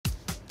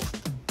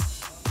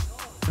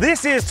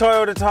This is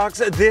Toyota Talks.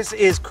 This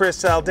is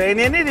Chris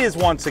Zaldain, and it is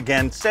once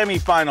again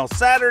semifinal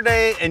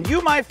Saturday, and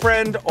you, my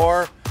friend,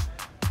 are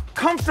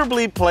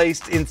comfortably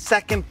placed in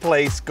second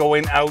place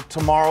going out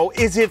tomorrow.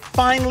 Is it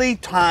finally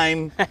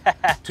time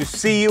to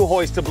see you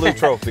hoist a blue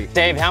trophy?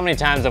 Dave, how many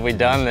times have we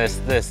done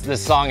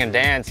this song and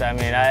dance? I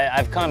mean,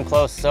 I've come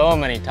close so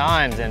many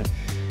times, and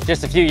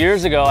just a few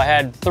years ago, I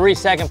had 3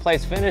 second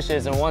place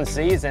finishes in one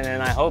season,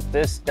 and I hope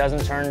this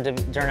doesn't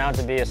turn out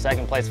to be a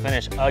second place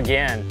finish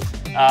again.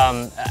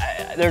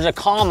 There's a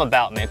calm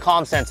about me, a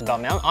calm sense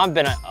about me. I've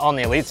been on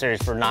the Elite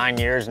Series for 9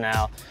 years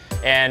now,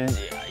 and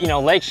you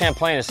know, Lake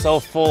Champlain is so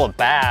full of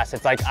bass.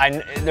 It's like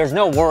there's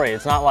no worry.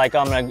 It's not like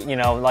I'm gonna, you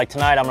know, like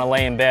tonight I'm gonna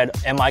lay in bed.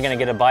 Am I gonna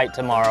get a bite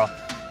tomorrow?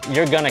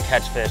 You're gonna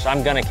catch fish.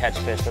 I'm gonna catch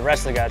fish. The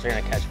rest of the guys are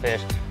gonna catch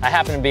fish. I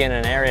happen to be in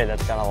an area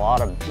that's got a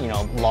lot of, you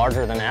know,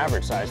 larger than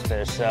average size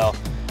fish. So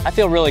I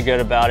feel really good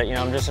about it. You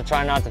know, I'm just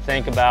trying not to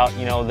think about,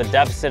 you know, the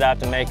deficit I have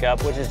to make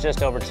up, which is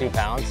just over 2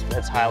 pounds.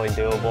 It's highly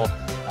doable.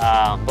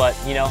 But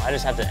you know, I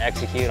just have to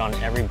execute on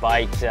every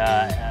bite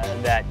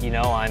that, you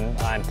know,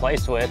 I'm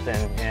placed with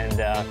and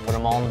put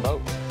them all in the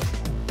boat.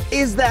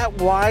 Is that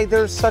why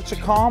there's such a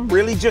calm?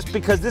 Really, just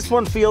because this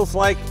one feels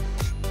like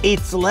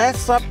it's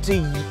less up to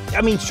you?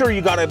 I mean, sure,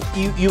 you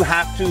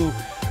have to,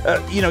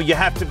 you know, you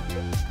have to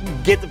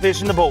get the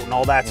fish in the boat and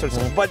all that sort of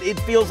stuff, but it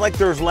feels like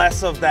there's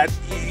less of that.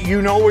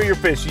 You know where you're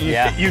fishing,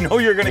 you know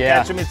you're gonna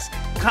catch them. It's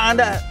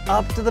kind of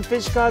up to the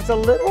fish gods a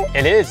little.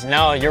 It is.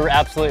 No, you're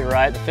absolutely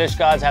right. The fish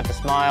gods have to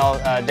smile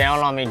down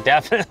on me,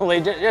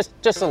 definitely,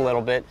 just a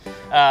little bit.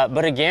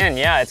 But again,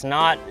 yeah, it's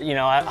not, you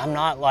know, I'm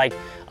not like,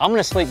 I'm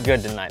gonna sleep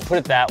good tonight, put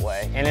it that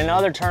way. And in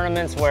other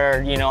tournaments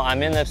where, you know,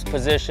 I'm in this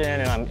position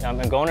and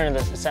I'm going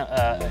into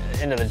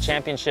the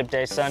championship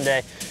day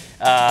Sunday,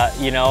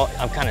 you know,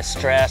 I'm kind of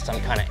stressed,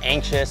 I'm kind of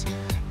anxious.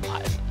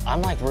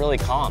 I'm like really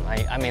calm.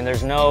 I mean,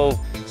 there's no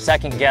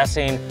second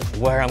guessing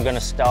where I'm gonna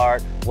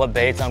start, what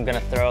baits I'm gonna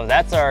throw.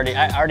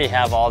 I already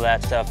have all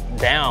that stuff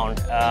down.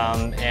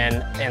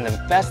 And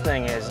the best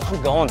thing is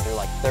I'm going through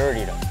like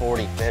 30 to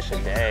 40 fish a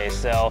day.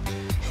 So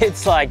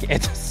it's like,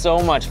 it's so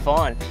much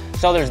fun.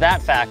 So there's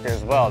that factor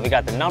as well. We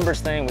got the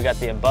numbers thing, we got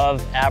the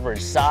above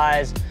average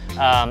size.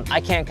 I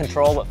can't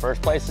control what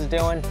first place is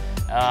doing,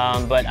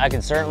 but I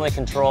can certainly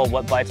control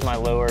what bites my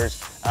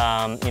lures.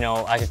 You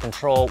know, I can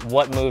control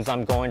what moves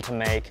I'm going to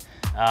make.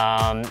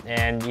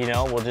 And you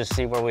know, we'll just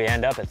see where we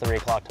end up at 3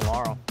 o'clock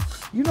tomorrow.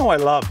 You know I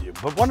love you,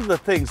 but one of the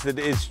things that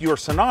is you're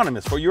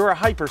synonymous for, you're a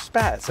hyper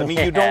spaz. I mean,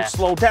 you don't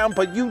slow down,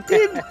 but you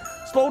did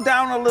slow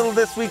down a little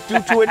this week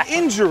due to an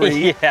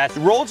injury. Yes.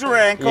 You rolled your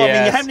ankle. Yes. I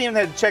mean, you haven't even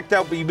had it checked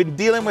out, but you've been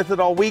dealing with it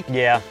all week.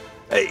 Yeah.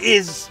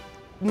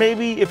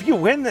 Maybe if you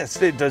win this,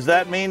 does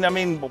that mean, I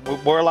mean,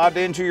 we're allowed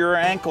to injure your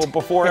ankle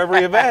before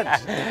every event?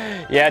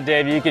 Yeah,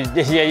 Dave, you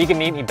can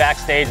meet me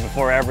backstage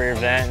before every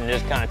event and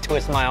just kind of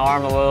twist my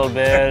arm a little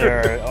bit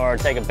or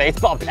take a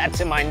baseball bat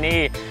to my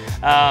knee.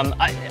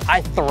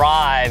 I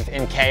thrive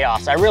in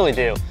chaos, I really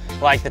do.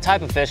 Like the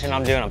type of fishing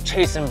I'm doing, I'm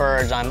chasing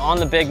birds, I'm on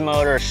the big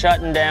motor,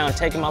 shutting down,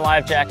 taking my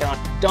life jacket on,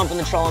 dumping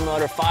the trolling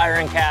motor,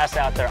 firing casts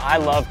out there. I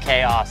love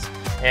chaos.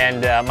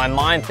 And my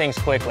mind thinks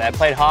quickly. I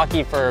played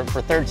hockey for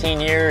 13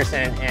 years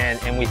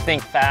and we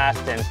think fast,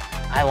 and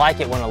I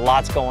like it when a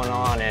lot's going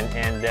on.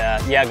 And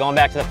yeah, going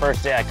back to the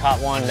first day, I caught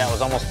one that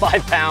was almost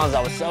 5 pounds.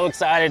 I was so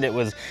excited. It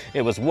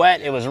was wet,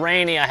 it was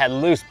rainy, I had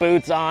loose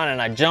boots on,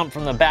 and I jumped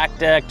from the back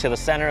deck to the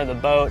center of the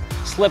boat,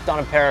 slipped on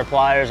a pair of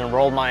pliers and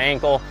rolled my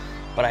ankle,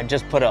 but I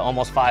just put an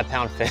almost 5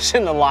 pound fish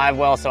in the live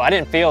well, so I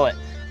didn't feel it.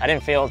 I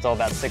didn't feel it until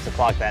about 6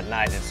 o'clock that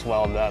night, and it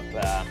swelled up,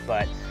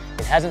 but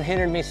it hasn't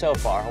hindered me so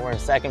far. We're in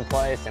second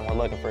place and we're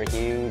looking for a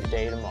huge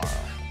day tomorrow.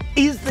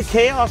 Is the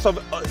chaos of,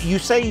 you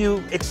say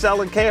you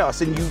excel in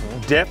chaos, and you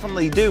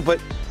definitely do, but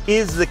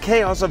is the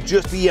chaos of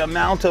just the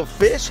amount of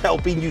fish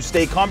helping you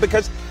stay calm?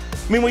 Because,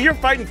 I mean, when you're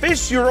fighting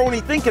fish, you're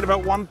only thinking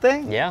about one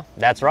thing. Yeah,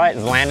 that's right,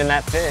 landing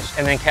that fish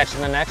and then catching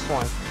the next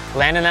one.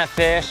 Landing that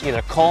fish,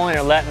 either culling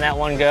or letting that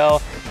one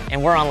go.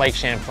 And we're on Lake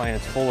Champlain,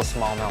 it's full of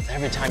smallmouth.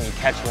 Every time you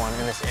catch one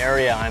in this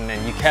area I'm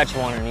in, you catch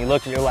one and you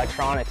look at your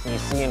electronics and you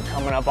see them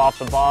coming up off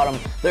the bottom.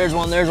 There's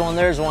one, there's one,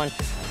 there's one.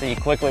 So you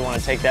quickly want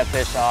to take that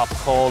fish off,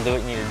 cull, do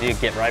what you need to do,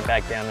 get right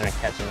back down there and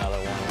catch another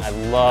one. I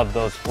love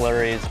those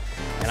flurries,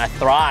 and I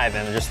thrive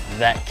in just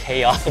that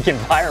chaotic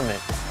environment.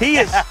 He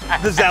is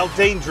the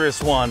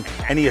Zaldangerous one,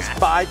 and he is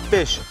 5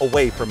 fish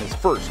away from his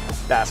first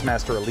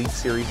Bassmaster Elite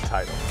Series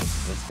title.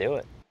 Let's do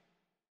it.